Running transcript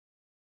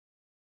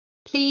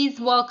Please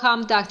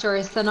welcome Dr.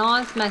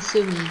 Sanaz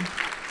Masoumi.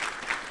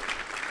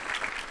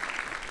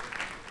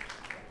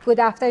 Good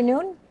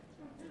afternoon.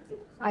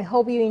 I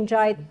hope you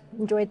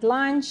enjoyed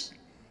lunch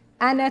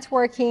and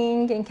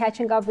networking and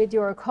catching up with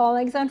your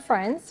colleagues and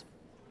friends.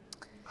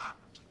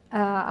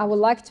 I would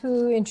like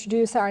to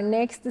introduce our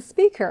next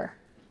speaker,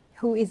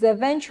 who is a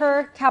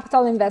venture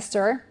capital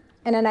investor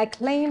and an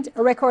acclaimed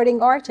recording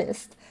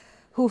artist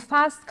who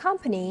Fast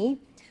Company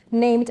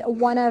named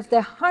one of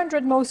the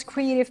 100 most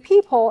creative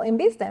people in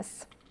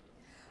business.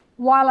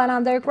 While an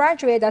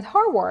undergraduate at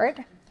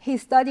Harvard, he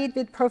studied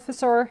with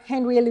Professor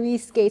Henry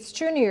Louis Gates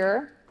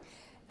Jr.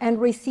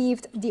 and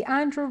received the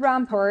Andrew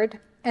Rampart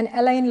and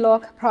Elaine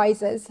Locke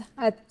prizes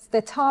as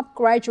the top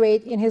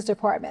graduate in his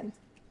department.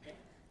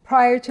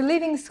 Prior to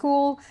leaving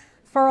school,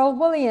 Pharrell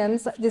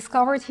Williams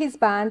discovered his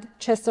band,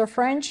 Chester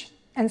French,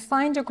 and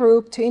signed the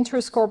group to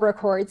Interscope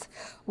Records,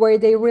 where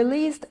they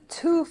released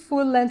 2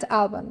 full-length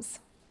albums.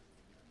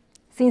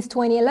 Since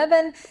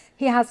 2011,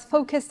 he has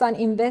focused on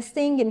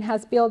investing and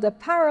has built a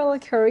parallel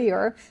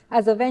career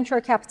as a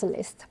venture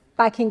capitalist,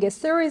 backing a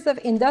series of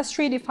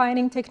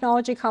industry-defining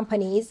technology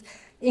companies,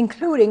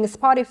 including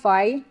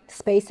Spotify,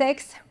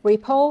 SpaceX,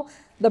 Ripple,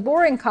 The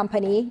Boring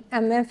Company,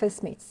 and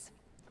Memphis Meets.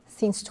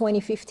 Since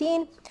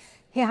 2015,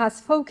 he has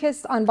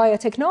focused on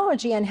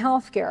biotechnology and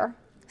healthcare,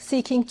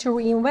 seeking to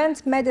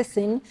reinvent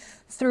medicine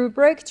through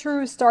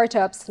breakthrough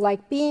startups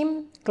like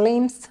Beam,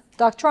 Glimpse,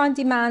 Doctor on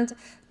Demand,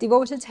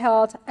 Devoted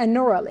Health, and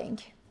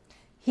Neuralink.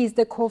 He's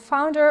the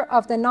co-founder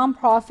of the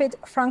nonprofit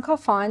Franco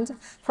Fund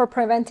for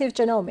Preventive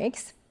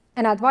Genomics,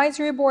 an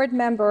advisory board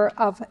member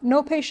of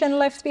No Patient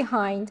Left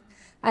Behind,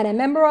 and a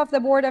member of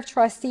the board of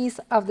trustees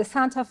of the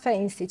Santa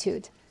Fe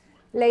Institute.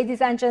 Ladies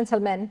and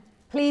gentlemen,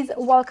 please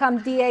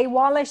welcome D.A.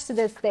 Wallach to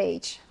the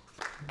stage.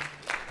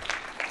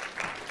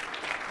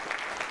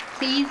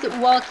 Please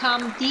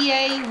welcome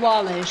D.A.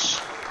 Wallach.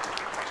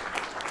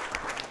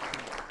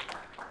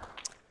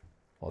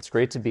 Well, it's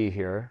great to be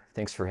here.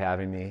 Thanks for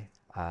having me.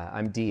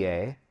 I'm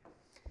D.A.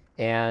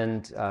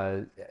 And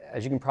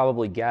as you can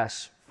probably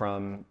guess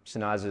from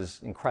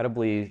Sanaz's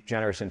incredibly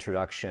generous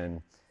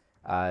introduction,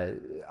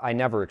 I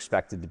never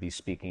expected to be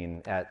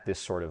speaking at this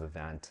sort of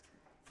event.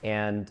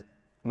 And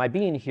my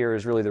being here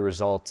is really the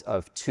result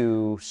of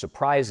 2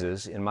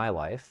 surprises in my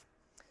life.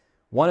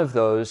 One of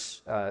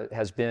those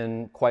has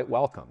been quite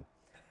welcome.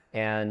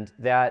 And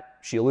that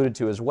she alluded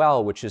to as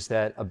well, which is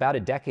that about a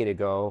decade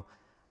ago,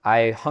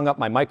 I hung up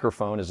my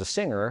microphone as a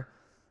singer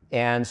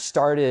and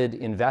started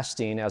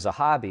investing as a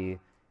hobby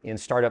in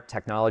startup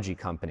technology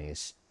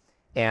companies,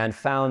 and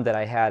found that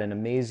I had an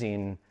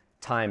amazing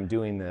time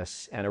doing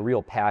this and a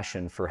real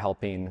passion for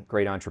helping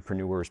great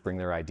entrepreneurs bring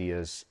their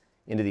ideas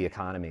into the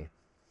economy.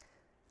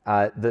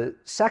 The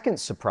second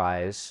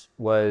surprise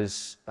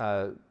was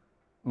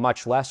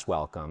much less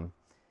welcome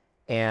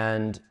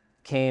and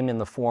came in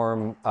the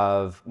form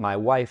of my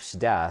wife's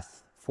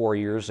death 4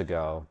 years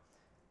ago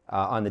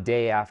on the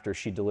day after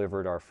she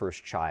delivered our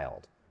first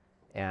child.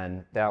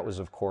 And that was,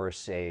 of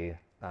course, a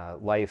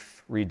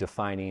life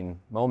redefining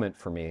moment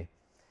for me.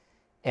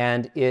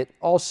 And it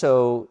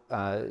also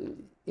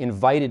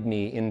invited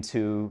me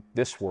into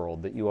this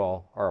world that you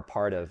all are a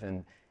part of,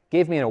 and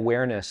gave me an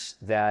awareness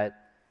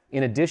that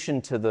in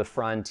addition to the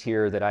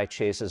frontier that I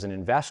chase as an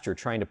investor,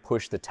 trying to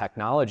push the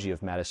technology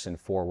of medicine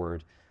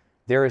forward,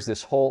 there is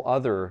this whole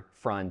other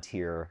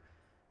frontier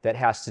that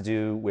has to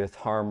do with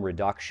harm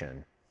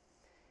reduction.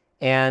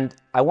 And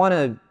I want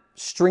to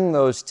string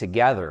those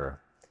together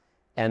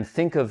and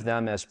think of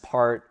them as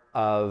part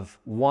of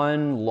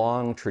one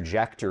long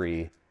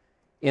trajectory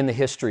in the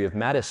history of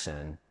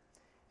medicine.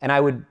 And I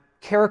would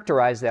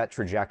characterize that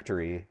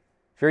trajectory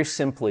very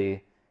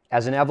simply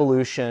as an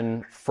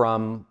evolution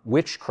from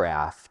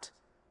witchcraft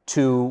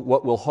to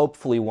what will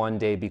hopefully one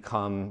day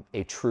become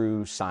a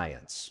true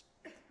science.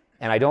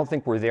 And I don't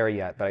think we're there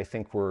yet, but I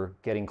think we're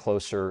getting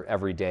closer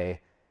every day.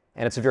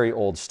 And it's a very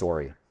old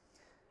story.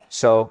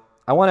 So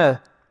I want to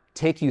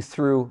take you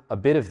through a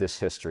bit of this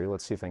history.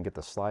 Let's see if I can get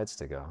the slides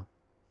to go.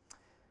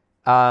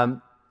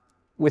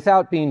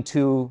 Without being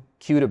too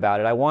cute about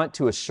it, I want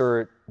to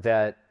assert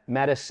that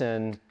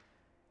medicine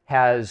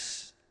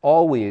has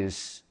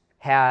always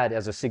had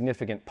as a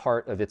significant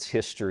part of its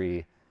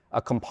history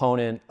a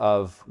component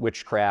of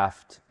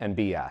witchcraft and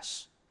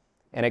BS.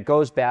 And it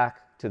goes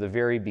back to the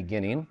very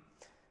beginning.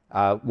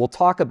 We'll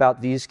talk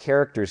about these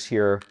characters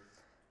here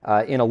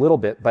in a little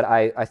bit, but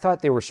I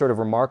thought they were sort of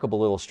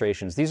remarkable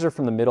illustrations. These are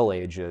from the Middle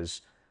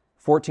Ages,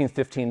 14th,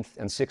 15th,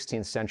 and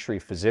 16th century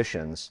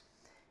physicians.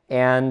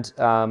 And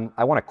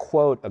I want to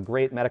quote a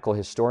great medical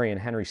historian,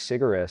 Henry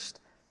Sigarist,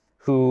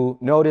 who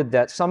noted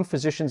that some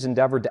physicians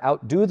endeavored to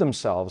outdo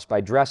themselves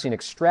by dressing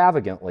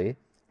extravagantly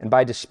and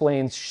by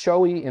displaying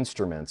showy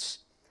instruments.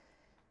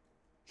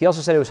 He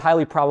also said it was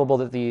highly probable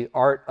that the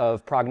art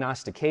of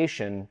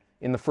prognostication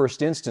in the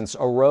first instance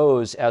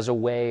arose as a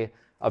way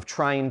of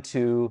trying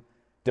to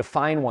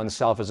define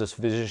oneself as a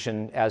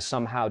physician as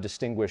somehow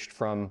distinguished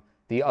from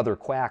the other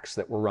quacks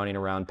that were running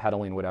around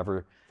peddling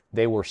whatever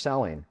they were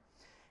selling.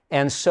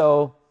 And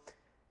so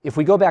if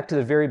we go back to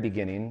the very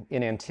beginning,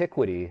 in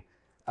antiquity,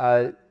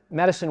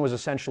 medicine was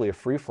essentially a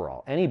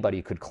free-for-all.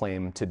 Anybody could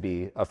claim to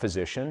be a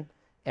physician,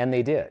 and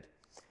they did.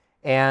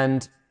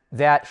 And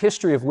that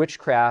history of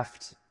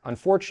witchcraft,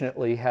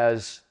 unfortunately,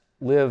 has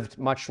lived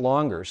much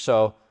longer.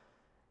 So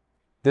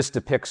this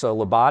depicts a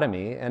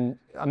lobotomy, and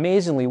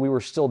amazingly, we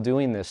were still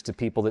doing this to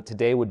people that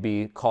today would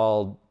be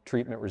called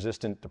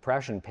treatment-resistant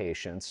depression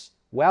patients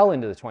well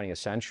into the 20th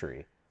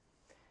century.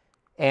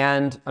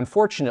 And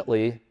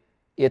unfortunately,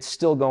 it's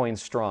still going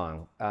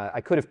strong.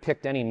 I could have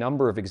picked any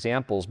number of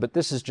examples, but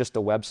this is just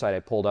a website I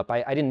pulled up.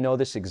 I didn't know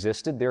this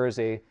existed. There is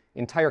an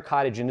entire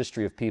cottage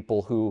industry of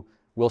people who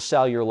will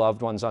sell your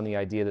loved ones on the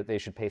idea that they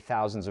should pay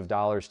thousands of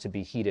dollars to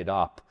be heated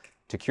up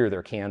to cure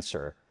their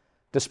cancer,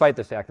 despite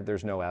the fact that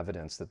there's no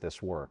evidence that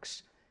this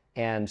works.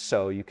 And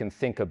so you can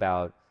think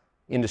about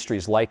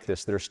industries like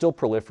this that are still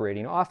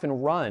proliferating, often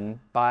run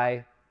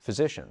by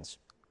physicians.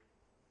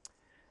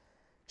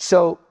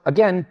 So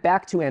again,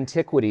 back to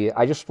antiquity,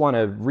 I just want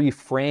to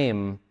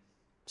reframe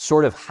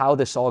sort of how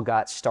this all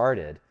got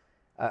started.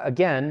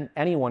 Again,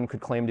 anyone could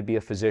claim to be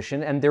a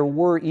physician, and there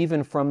were,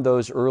 even from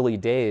those early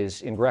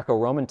days in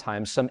Greco-Roman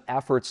times, some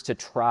efforts to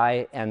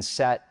try and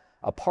set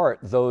apart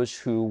those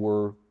who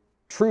were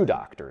true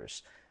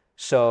doctors.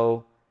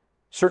 So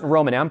certain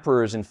Roman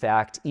emperors, in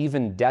fact,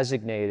 even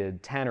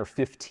designated 10 or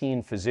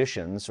 15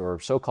 physicians, or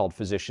so-called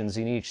physicians,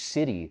 in each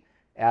city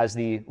as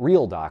the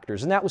real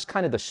doctors. And that was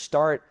kind of the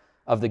start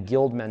of the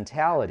guild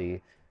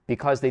mentality,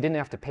 because they didn't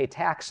have to pay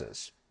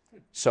taxes.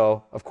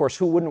 So, of course,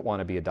 who wouldn't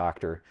want to be a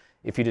doctor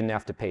if you didn't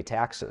have to pay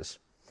taxes?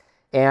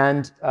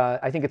 And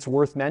I think it's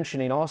worth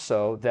mentioning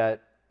also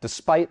that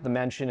despite the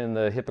mention in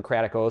the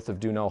Hippocratic Oath of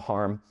do no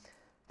harm,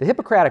 the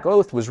Hippocratic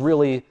Oath was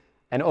really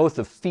an oath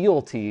of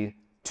fealty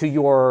to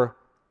your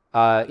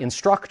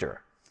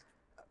instructor.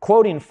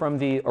 Quoting from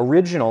the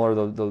original, or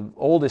the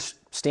oldest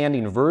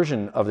standing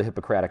version of the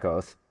Hippocratic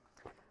Oath,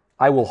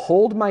 "I will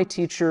hold my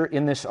teacher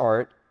in this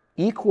art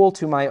equal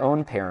to my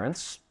own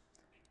parents,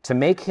 to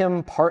make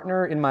him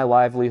partner in my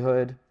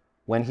livelihood,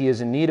 when he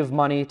is in need of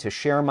money, to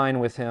share mine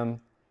with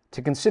him,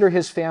 to consider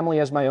his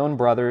family as my own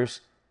brothers,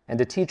 and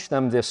to teach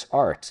them this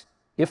art,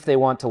 if they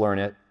want to learn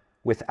it,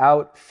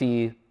 without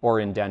fee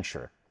or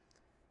indenture."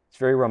 It's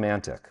very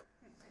romantic.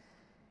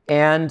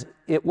 And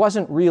it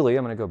wasn't really,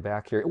 I'm going to go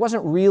back here, it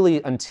wasn't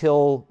really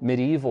until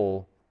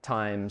medieval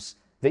times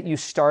that you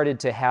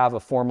started to have a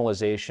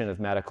formalization of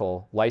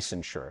medical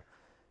licensure.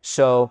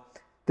 So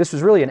this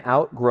was really an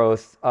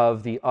outgrowth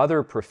of the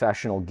other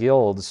professional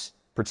guilds,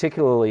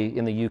 particularly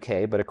in the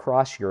UK, but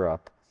across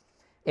Europe.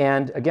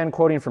 And again,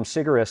 quoting from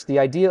Sigarist, the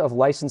idea of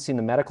licensing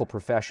the medical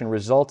profession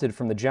resulted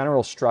from the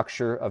general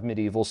structure of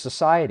medieval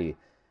society,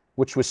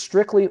 which was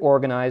strictly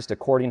organized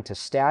according to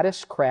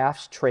status,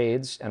 crafts,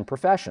 trades, and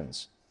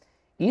professions.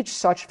 Each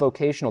such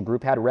vocational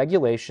group had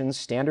regulations,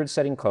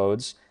 standard-setting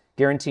codes,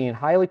 guaranteeing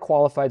highly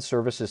qualified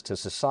services to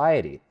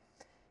society.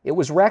 It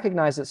was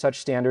recognized that such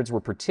standards were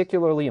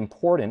particularly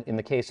important in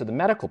the case of the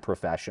medical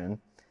profession,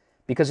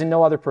 because in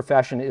no other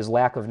profession is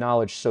lack of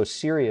knowledge so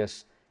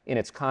serious in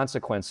its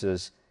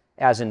consequences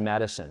as in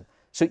medicine.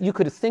 So you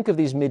could think of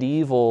these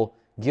medieval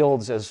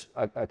guilds as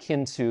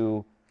akin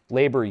to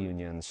labor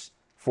unions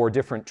for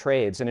different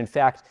trades. And in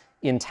fact,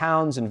 in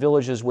towns and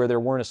villages where there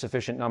weren't a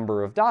sufficient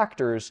number of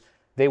doctors,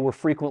 they were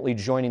frequently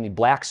joining the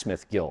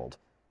blacksmith guild,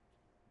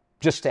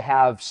 just to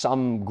have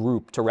some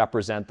group to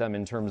represent them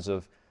in terms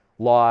of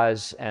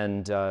laws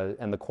and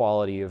the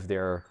quality of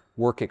their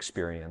work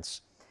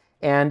experience.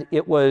 And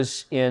it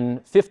was in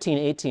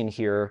 1518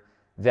 here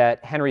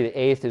that Henry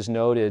VIII is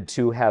noted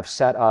to have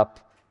set up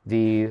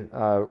the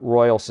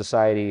Royal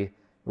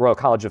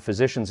College of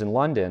Physicians in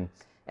London.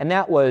 And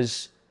that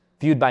was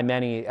viewed by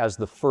many as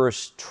the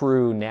first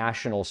true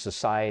national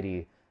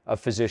society of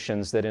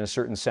physicians that in a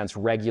certain sense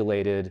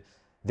regulated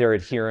their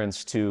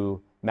adherence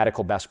to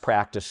medical best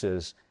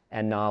practices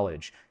and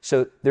knowledge.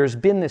 So there's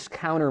been this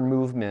counter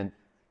movement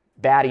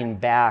batting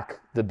back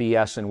the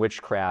BS and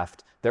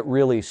witchcraft that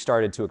really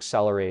started to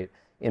accelerate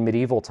in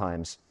medieval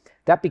times.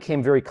 That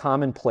became very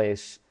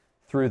commonplace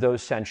through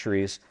those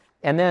centuries.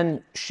 And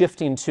then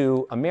shifting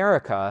to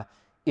America,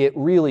 it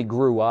really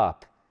grew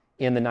up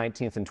in the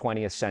 19th and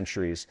 20th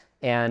centuries.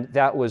 And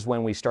that was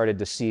when we started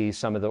to see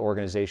some of the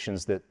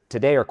organizations that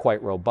today are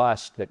quite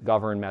robust that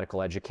govern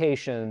medical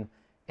education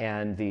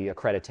and the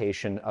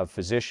accreditation of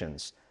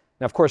physicians.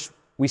 Now, of course,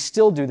 we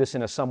still do this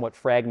in a somewhat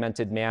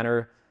fragmented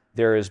manner.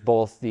 There is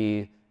both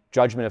the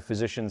judgment of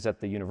physicians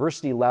at the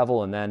university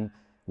level and then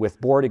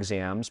with board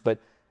exams, but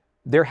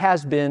there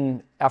has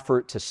been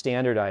effort to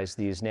standardize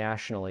these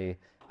nationally,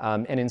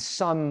 and in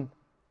some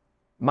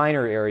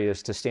minor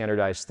areas to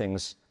standardize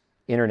things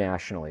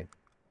internationally.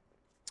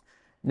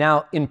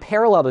 Now, in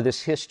parallel to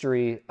this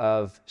history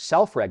of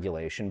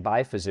self-regulation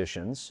by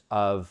physicians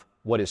of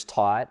what is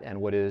taught and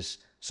what is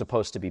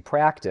supposed to be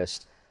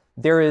practiced,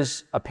 there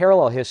is a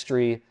parallel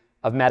history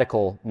of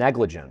medical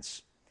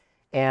negligence.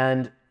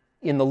 And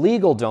in the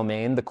legal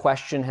domain, the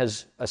question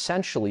has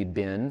essentially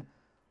been,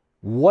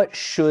 what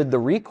should the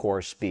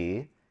recourse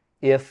be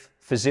if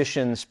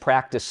physicians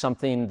practice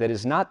something that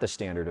is not the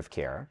standard of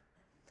care?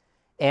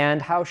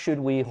 And how should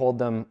we hold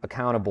them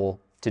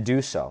accountable to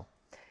do so.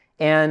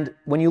 And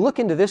when you look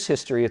into this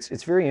history,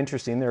 it's very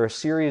interesting. There are a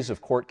series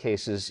of court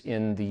cases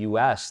in the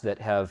US that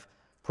have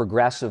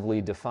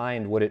progressively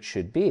defined what it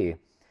should be.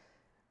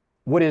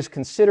 What is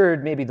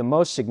considered maybe the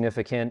most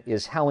significant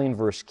is Helling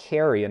versus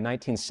Carey, a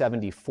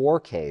 1974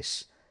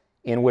 case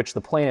in which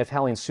the plaintiff,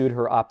 Helling, sued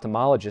her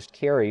ophthalmologist,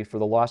 Carey, for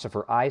the loss of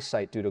her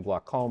eyesight due to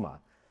glaucoma.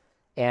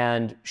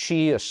 And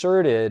she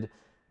asserted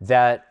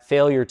that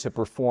failure to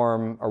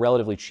perform a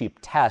relatively cheap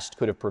test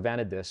could have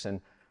prevented this.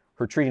 And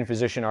her treating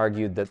physician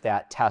argued that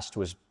that test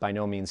was by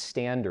no means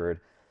standard.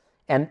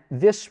 And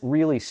this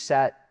really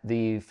set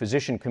the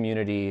physician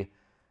community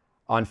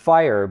on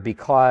fire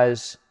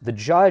because the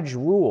judge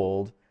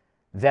ruled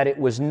that it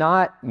was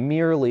not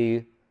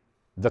merely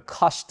the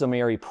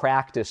customary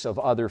practice of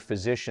other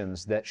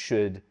physicians that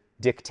should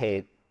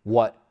dictate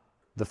what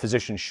the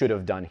physician should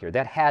have done here.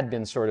 That had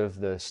been sort of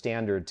the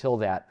standard till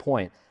that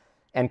point.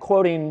 And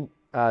quoting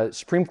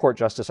Supreme Court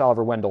Justice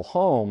Oliver Wendell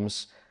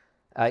Holmes,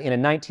 in a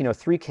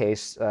 1903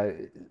 case,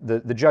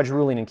 the judge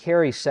ruling in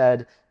Carey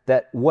said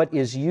that what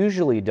is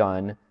usually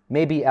done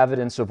may be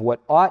evidence of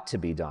what ought to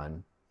be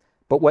done,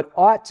 but what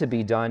ought to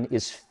be done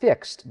is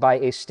fixed by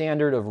a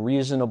standard of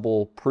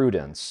reasonable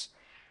prudence,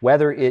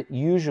 whether it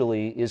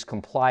usually is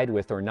complied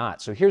with or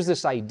not. So here's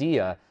this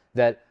idea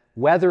that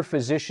whether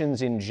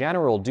physicians in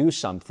general do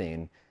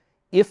something,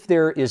 if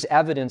there is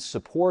evidence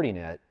supporting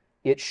it,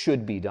 it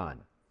should be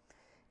done.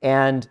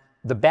 And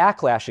the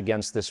backlash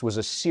against this was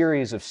a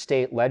series of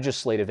state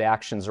legislative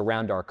actions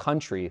around our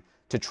country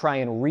to try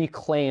and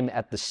reclaim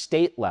at the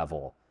state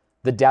level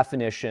the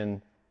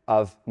definition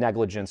of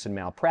negligence and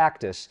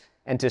malpractice,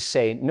 and to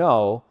say,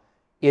 no,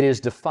 it is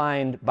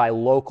defined by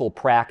local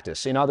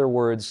practice. In other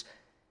words,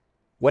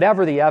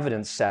 whatever the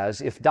evidence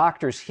says, if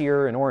doctors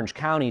here in Orange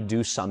County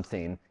do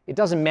something, it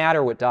doesn't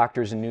matter what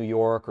doctors in New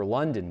York or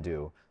London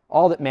do.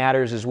 All that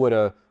matters is what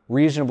a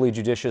reasonably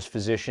judicious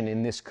physician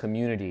in this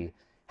community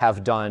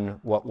have done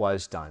what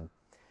was done.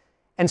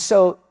 And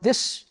so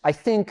this, I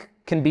think,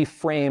 can be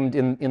framed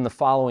in the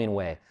following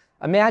way.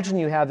 Imagine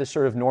you have this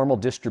sort of normal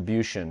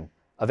distribution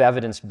of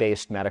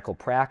evidence-based medical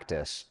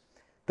practice.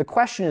 The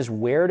question is,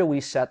 where do we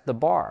set the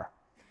bar?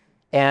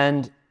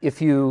 And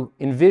if you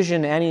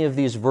envision any of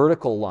these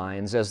vertical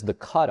lines as the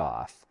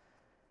cutoff,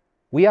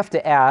 we have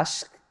to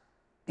ask,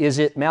 is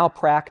it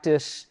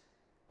malpractice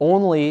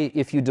only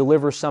if you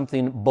deliver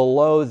something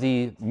below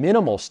the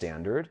minimal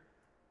standard,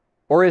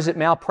 or is it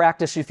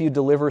malpractice if you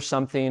deliver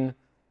something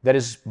that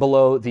is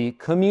below the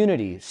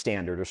community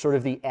standard, or sort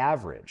of the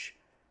average?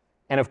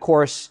 And of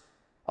course,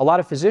 a lot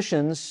of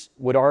physicians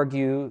would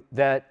argue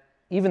that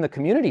even the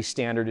community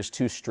standard is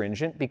too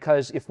stringent,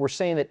 because if we're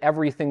saying that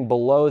everything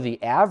below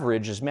the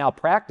average is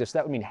malpractice,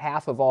 that would mean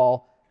half of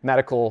all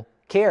medical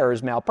care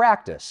is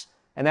malpractice.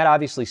 And that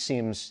obviously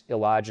seems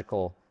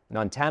illogical and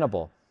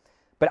untenable.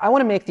 But I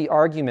want to make the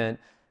argument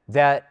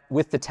that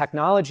with the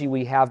technology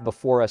we have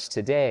before us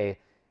today,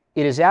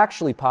 it is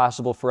actually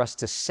possible for us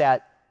to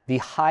set the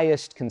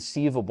highest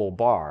conceivable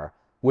bar,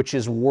 which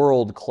is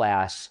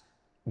world-class,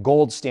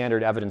 gold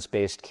standard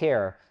evidence-based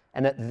care,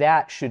 and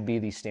that should be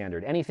the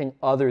standard. Anything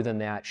other than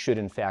that should,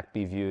 in fact,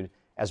 be viewed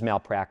as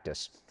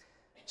malpractice.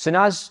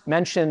 Sanaz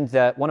mentioned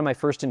that one of my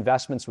first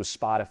investments was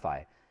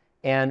Spotify.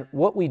 And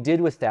what we did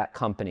with that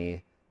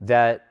company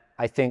that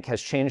I think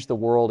has changed the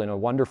world in a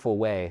wonderful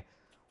way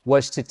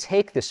was to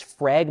take this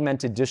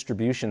fragmented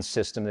distribution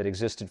system that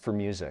existed for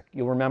music.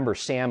 You'll remember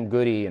Sam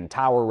Goody and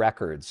Tower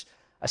Records,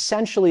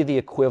 essentially the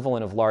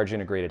equivalent of large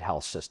integrated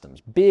health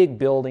systems. Big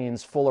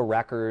buildings full of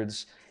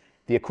records.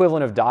 The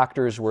equivalent of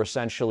doctors were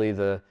essentially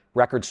the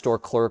record store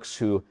clerks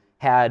who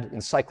had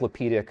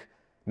encyclopedic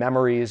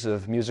memories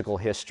of musical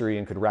history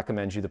and could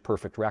recommend you the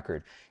perfect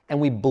record. And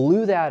we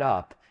blew that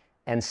up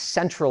and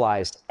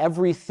centralized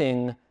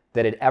everything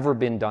that had ever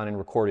been done in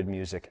recorded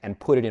music and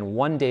put it in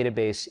one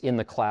database in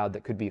the cloud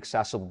that could be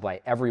accessible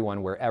by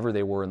everyone wherever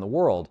they were in the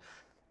world.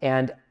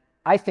 And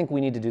I think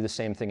we need to do the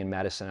same thing in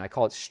medicine. I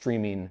call it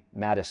streaming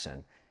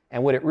medicine.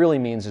 And what it really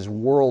means is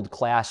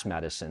world-class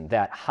medicine,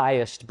 that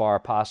highest bar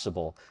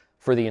possible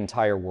for the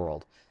entire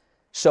world.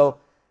 So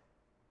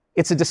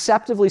it's a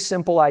deceptively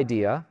simple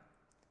idea.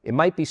 It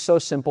might be so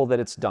simple that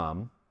it's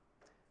dumb,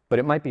 but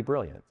it might be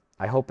brilliant.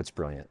 I hope it's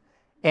brilliant.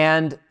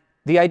 And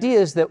the idea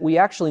is that we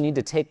actually need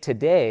to take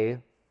today,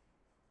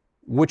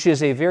 which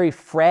is a very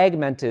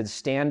fragmented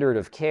standard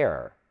of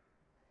care,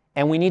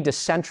 and we need to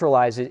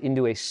centralize it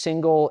into a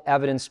single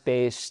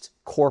evidence-based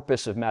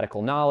corpus of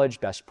medical knowledge,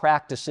 best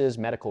practices,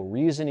 medical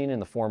reasoning in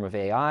the form of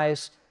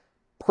AIs,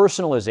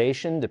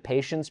 personalization to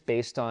patients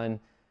based on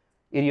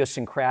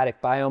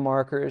idiosyncratic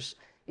biomarkers.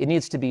 It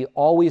needs to be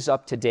always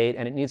up to date,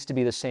 and it needs to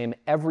be the same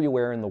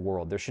everywhere in the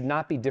world. There should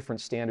not be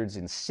different standards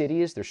in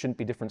cities. There shouldn't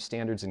be different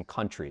standards in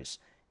countries.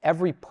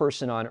 Every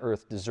person on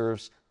earth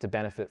deserves to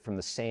benefit from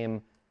the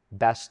same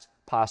best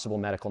possible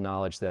medical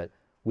knowledge that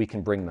we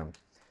can bring them.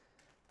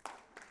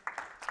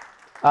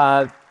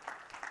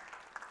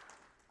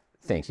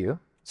 Thank you.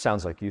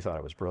 Sounds like you thought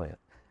it was brilliant.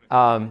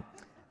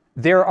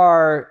 There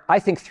are, I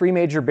think, three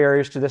major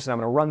barriers to this, and I'm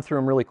going to run through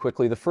them really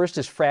quickly. The first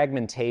is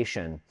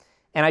fragmentation.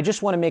 And I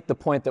just want to make the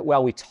point that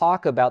while we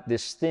talk about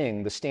this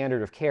thing, the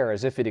standard of care,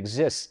 as if it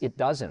exists, it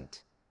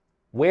doesn't.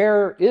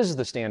 Where is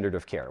the standard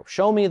of care?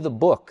 Show me the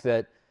book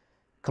that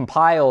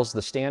compiles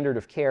the standard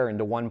of care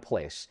into one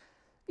place.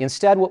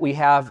 Instead, what we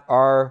have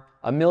are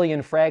a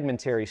million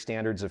fragmentary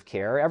standards of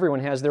care. Everyone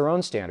has their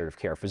own standard of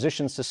care.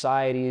 Physician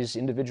societies,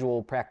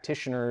 individual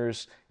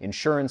practitioners,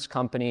 insurance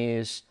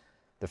companies,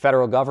 the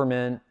federal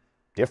government,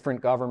 different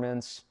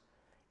governments.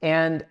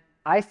 And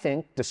I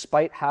think,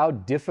 despite how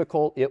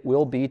difficult it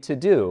will be to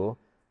do,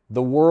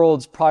 the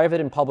world's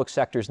private and public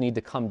sectors need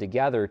to come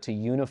together to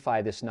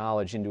unify this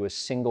knowledge into a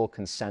single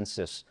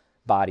consensus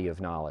body of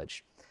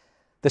knowledge.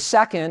 The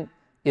second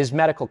is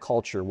medical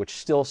culture, which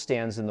still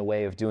stands in the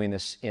way of doing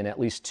this in at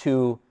least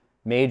two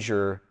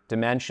major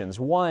dimensions.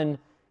 One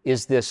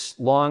is this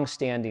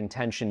long-standing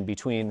tension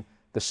between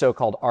the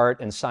so-called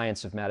art and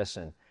science of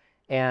medicine.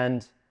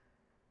 And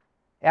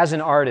as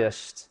an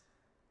artist,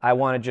 I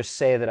want to just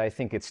say that I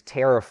think it's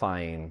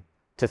terrifying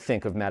to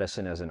think of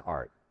medicine as an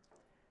art.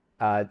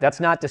 That's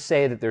not to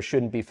say that there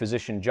shouldn't be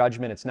physician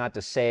judgment. It's not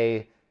to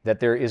say that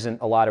there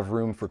isn't a lot of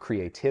room for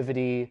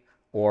creativity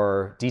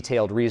or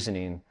detailed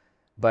reasoning,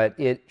 but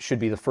it should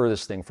be the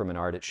furthest thing from an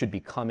art. It should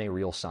become a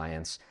real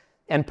science.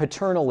 And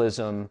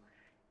paternalism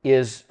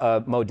is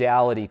a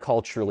modality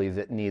culturally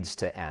that needs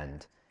to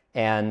end.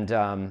 And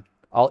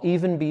I'll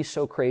even be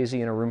so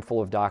crazy in a room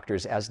full of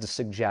doctors as to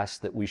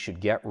suggest that we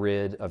should get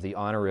rid of the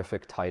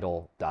honorific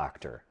title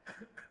doctor.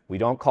 We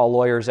don't call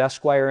lawyers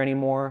Esquire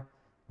anymore.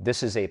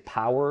 This is a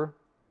power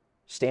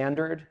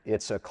standard.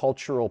 It's a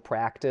cultural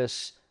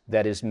practice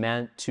that is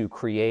meant to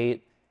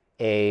create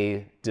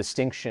a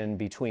distinction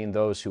between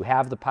those who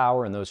have the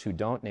power and those who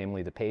don't,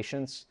 namely the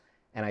patients,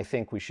 and I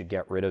think we should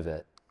get rid of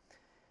it.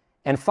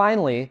 And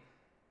finally,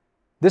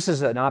 this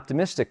is an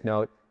optimistic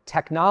note,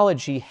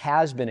 technology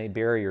has been a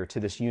barrier to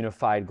this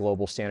unified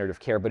global standard of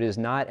care, but it is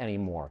not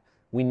anymore.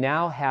 We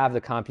now have the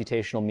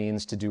computational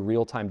means to do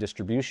real-time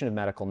distribution of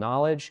medical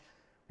knowledge.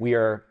 We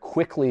are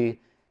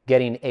quickly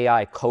getting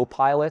AI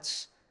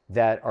co-pilots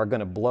that are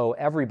going to blow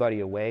everybody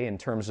away in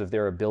terms of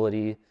their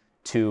ability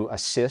to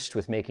assist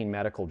with making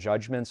medical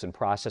judgments and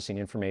processing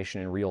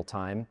information in real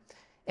time.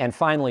 And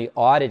finally,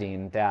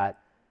 auditing that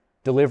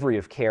delivery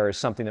of care is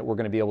something that we're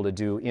going to be able to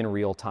do in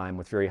real time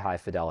with very high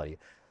fidelity.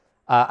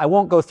 I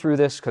won't go through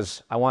this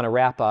because I want to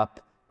wrap up,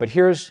 but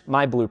here's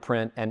my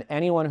blueprint, and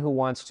anyone who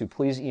wants to,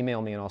 please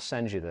email me and I'll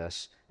send you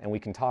this and we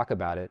can talk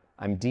about it.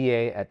 I'm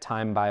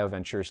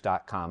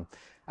da@timebioventures.com.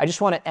 I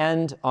just want to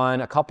end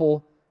on a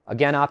couple,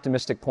 again,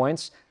 optimistic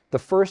points. The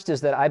first is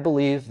that I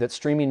believe that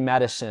streaming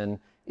medicine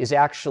is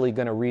actually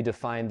going to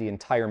redefine the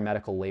entire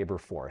medical labor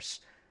force.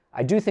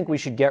 I do think we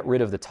should get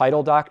rid of the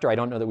title doctor. I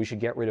don't know that we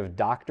should get rid of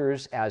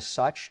doctors as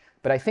such,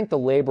 but I think the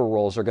labor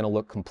roles are going to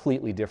look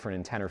completely different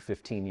in 10 or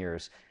 15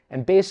 years.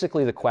 And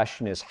basically the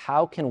question is,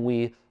 how can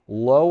we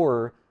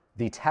lower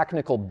the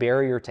technical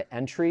barrier to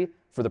entry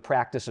for the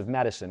practice of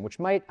medicine, which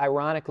might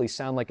ironically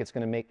sound like it's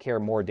going to make care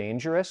more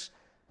dangerous,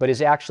 but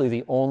is actually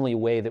the only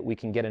way that we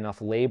can get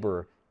enough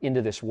labor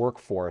into this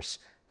workforce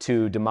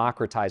to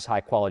democratize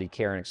high-quality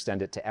care and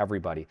extend it to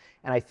everybody.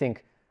 And I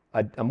think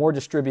a more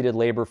distributed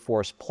labor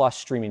force plus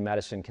streaming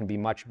medicine can be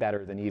much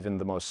better than even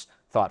the most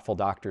thoughtful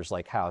doctors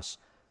like House.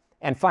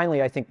 And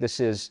finally, I think this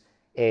is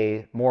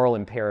a moral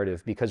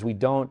imperative because we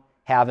don't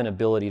have an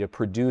ability to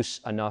produce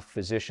enough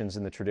physicians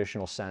in the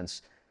traditional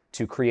sense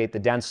to create the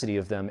density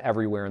of them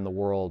everywhere in the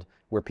world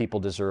where people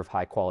deserve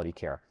high-quality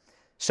care.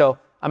 So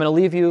I'm going to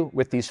leave you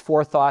with these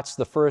four thoughts.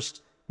 The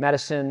first,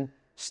 medicine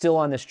still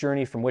on this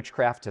journey from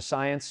witchcraft to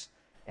science,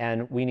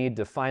 and we need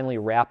to finally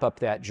wrap up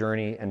that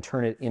journey and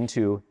turn it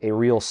into a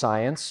real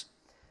science.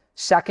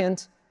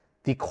 Second,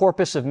 the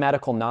corpus of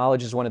medical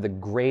knowledge is one of the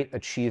great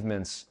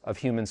achievements of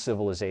human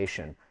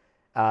civilization.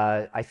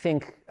 I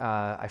think,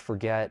 I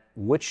forget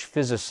which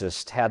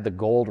physicist had the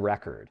gold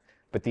record,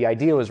 but the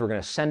idea was we're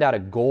going to send out a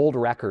gold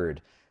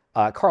record.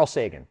 Carl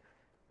Sagan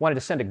wanted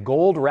to send a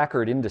gold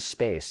record into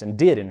space, and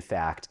did, in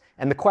fact.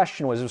 And the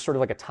question was, it was sort of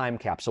like a time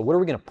capsule. What are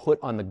we going to put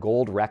on the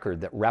gold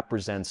record that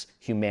represents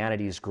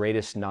humanity's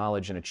greatest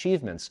knowledge and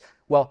achievements?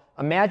 Well,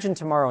 imagine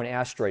tomorrow an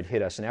asteroid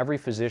hit us and every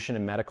physician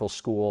in medical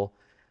school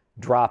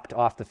dropped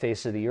off the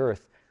face of the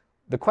earth.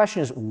 The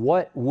question is,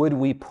 what would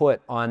we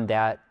put on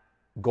that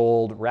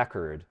gold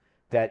record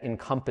that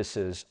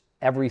encompasses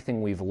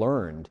everything we've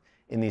learned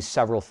in these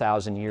several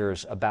thousand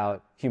years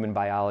about human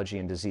biology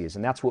and disease?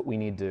 And that's what we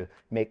need to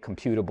make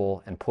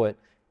computable and put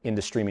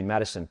into streaming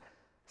medicine.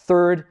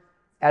 Third,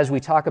 as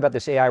we talk about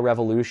this AI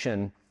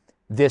revolution,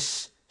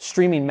 this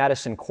streaming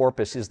medicine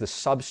corpus is the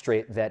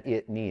substrate that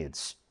it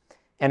needs.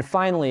 And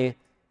finally,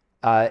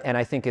 and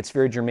I think it's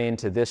very germane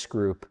to this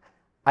group,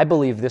 I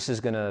believe this is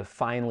going to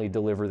finally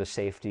deliver the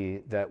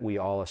safety that we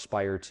all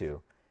aspire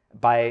to.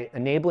 By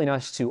enabling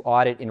us to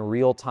audit in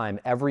real time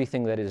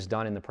everything that is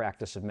done in the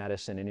practice of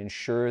medicine and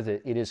ensure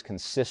that it is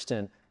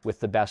consistent with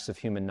the best of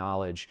human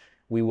knowledge,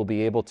 we will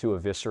be able to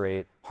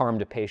eviscerate harm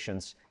to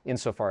patients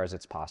insofar as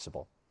it's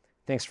possible.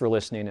 Thanks for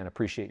listening and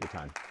appreciate your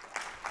time.